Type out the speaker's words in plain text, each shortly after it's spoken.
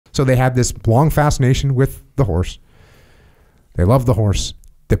So they had this long fascination with the horse. They loved the horse.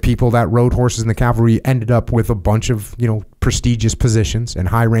 The people that rode horses in the cavalry ended up with a bunch of, prestigious positions and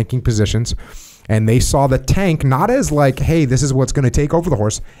high-ranking positions. And they saw the tank not as like, hey, this is what's going to take over the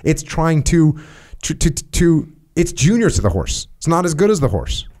horse. It's trying to it's junior to the horse. It's not as good as the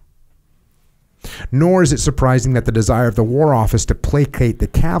horse. Nor is it surprising that the desire of the War Office to placate the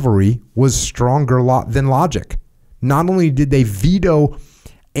cavalry was stronger than logic. Not only did they veto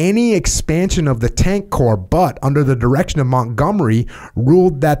any expansion of the tank corps, but under the direction of Montgomery,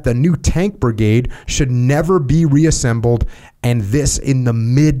 ruled that the new tank brigade should never be reassembled, and this in the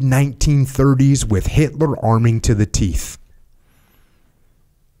mid-1930s with Hitler arming to the teeth.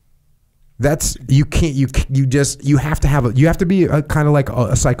 That's you have to be kind of like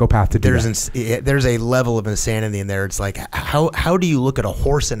a psychopath to do that. There's a level of insanity in there. It's like how do you look at a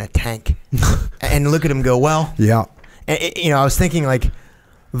horse in a tank and look at him go, well, yeah. I was thinking like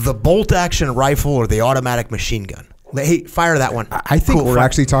the bolt action rifle or the automatic machine gun. Hey, fire that one. I think we're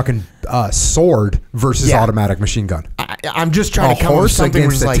actually talking sword versus automatic machine gun. I'm just trying to come up with something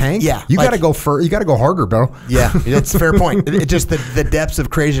against a tank. Yeah, you got to go you got to go harder, bro. Yeah, that's a fair point. It just the depths of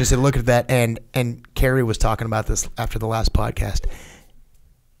craziness. And look at that. And Carrie was talking about this after the last podcast.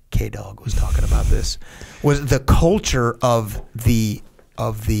 K-Dog was talking about this. Was the culture of the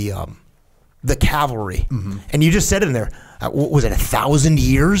cavalry, and you just said it in there. Was it 1,000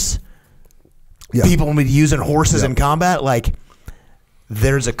 years? Yeah. People will be using horses in combat. Like,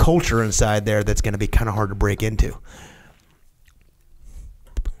 there's a culture inside there that's going to be kind of hard to break into.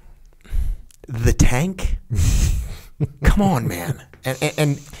 The tank? Come on, man.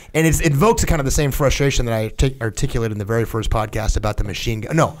 And it invokes kind of the same frustration that I articulated in the very first podcast about the machine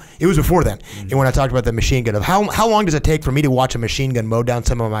gun. No, it was before then. And when I talked about the machine gun, of how long does it take for me to watch a machine gun mow down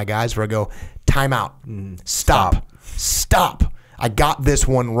some of my guys where I go, time out, stop. I got this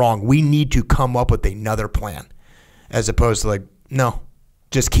one wrong. We need to come up with another plan, as opposed to like, no,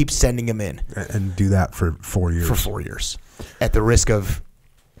 just keep sending them in. And do that for 4 years. For 4 years. At the risk of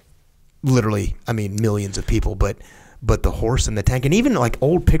literally, millions of people, but the horse and the tank, and even like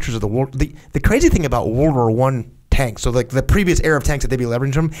old pictures of the war. The crazy thing about World War I tanks, so like the previous era of tanks that they'd be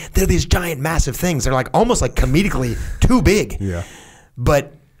leveraging from, they're these giant, massive things. They're like almost like comedically too big. Yeah.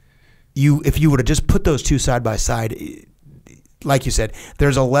 But if you would have just put those two side by side, like you said,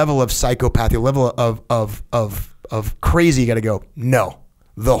 there's a level of psychopathy, a level of crazy. You got to go, no,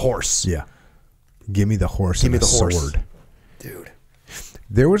 the horse. Yeah. Give me the horse and the sword. Dude.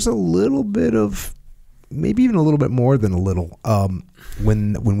 There was a little bit of, maybe even a little bit more than a little,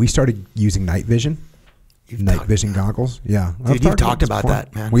 when we started using night vision goggles. Yeah. Dude, you've talked about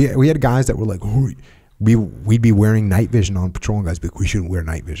that, man. We had guys that were like, we'd be wearing night vision on patrol, and guys be like, we shouldn't wear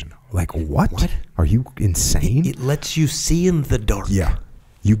night vision. Like, what? Are you insane? It lets you see in the dark. Yeah.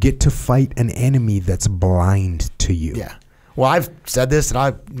 You get to fight an enemy that's blind to you. Yeah. Well, I've said this,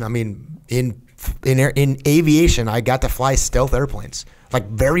 and in aviation, I got to fly stealth airplanes, like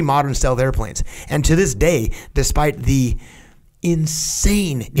very modern stealth airplanes. And to this day, despite the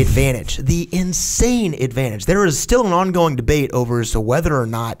insane advantage, there is still an ongoing debate over as to whether or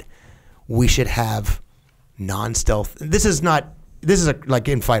not we should have non-stealth. This is like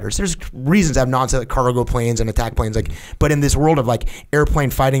in fighters. There's reasons to have non-stealth cargo planes and attack planes, but in this world of like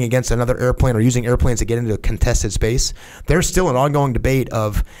airplane fighting against another airplane or using airplanes to get into a contested space, there's still an ongoing debate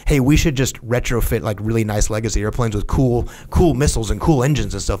of, hey, we should just retrofit like really nice legacy airplanes with cool missiles and cool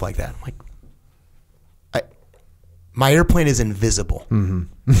engines and stuff like that. Like, my airplane is invisible.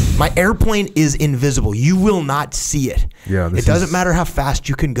 Mm-hmm. My airplane is invisible. You will not see it. Yeah, it doesn't matter how fast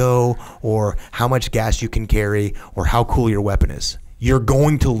you can go or how much gas you can carry or how cool your weapon is. You're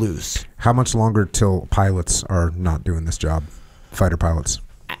going to lose. How much longer till pilots are not doing this job? Fighter pilots.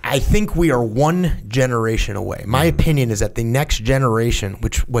 I think we are one generation away. My opinion is that the next generation,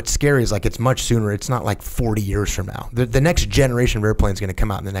 what's scary is like it's much sooner. It's not like 40 years from now. The next generation of airplanes is going to come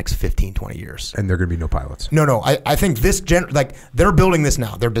out in the next 15, 20 years. And there are going to be no pilots. No. I think this they're building this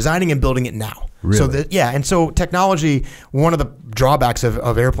now. They're designing and building it now. Really? And so technology, one of the drawbacks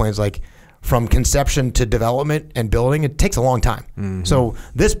of airplanes, like from conception to development and building, it takes a long time. Mm-hmm. So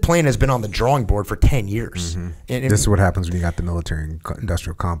this plane has been on the drawing board for 10 years. Mm-hmm. This is what happens when you got the military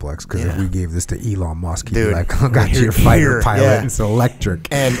industrial complex, because if we gave this to Elon Musk, he'd be like, I got your fighter pilot, and it's electric.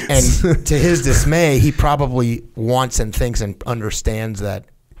 And to his dismay, he probably wants and thinks and understands that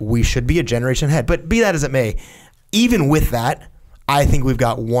we should be a generation ahead. But be that as it may, even with that, I think we've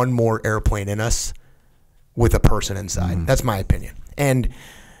got one more airplane in us with a person inside. Mm-hmm. That's my opinion. And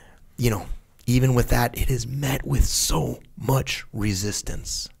even with that, it is met with so much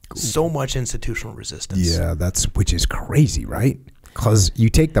resistance, so much institutional resistance. Yeah, which is crazy, right? because you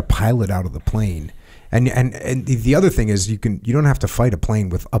take the pilot out of the plane. And the other thing is you don't have to fight a plane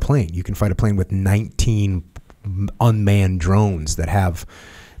with a plane. You can fight a plane with 19 unmanned drones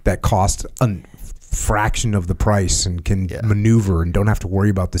that cost a fraction of the price and can maneuver and don't have to worry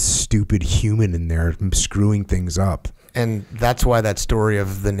about the stupid human in there screwing things up. And that's why that story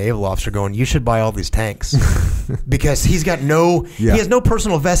of the naval officer going, you should buy all these tanks, because he has no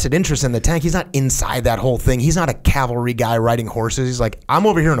personal vested interest in the tank. He's not inside that whole thing. He's not a cavalry guy riding horses. He's like, I'm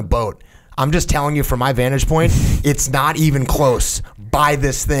over here in a boat. I'm just telling you from my vantage point, it's not even close. Buy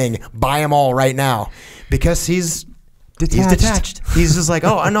this thing. Buy them all right now. Because he's detached. He's just like,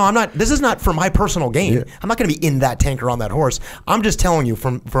 oh, no, I'm not. This is not for my personal gain. Yeah. I'm not going to be in that tank or on that horse. I'm just telling you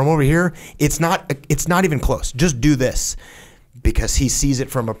from over here, it's not even close. Just do this, because he sees it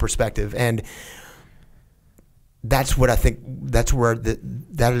from a perspective, and that's what I think. That's where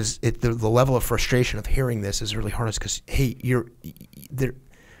the level of frustration of hearing this is really hard. Is because hey,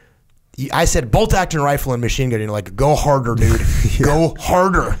 I said bolt action rifle and machine gun. You're like, go harder, dude. Go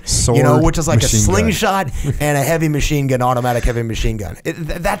harder. Sword, which is like a slingshot and a heavy machine gun, automatic heavy machine gun.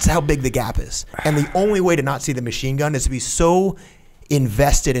 That's how big the gap is. And the only way to not see the machine gun is to be so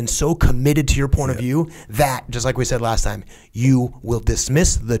invested and so committed to your point of view that, just like we said last time, you will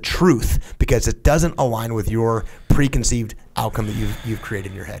dismiss the truth because it doesn't align with your preconceived outcome that you've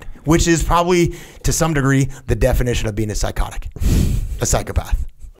created in your head, which is probably to some degree the definition of being a psychotic, a psychopath.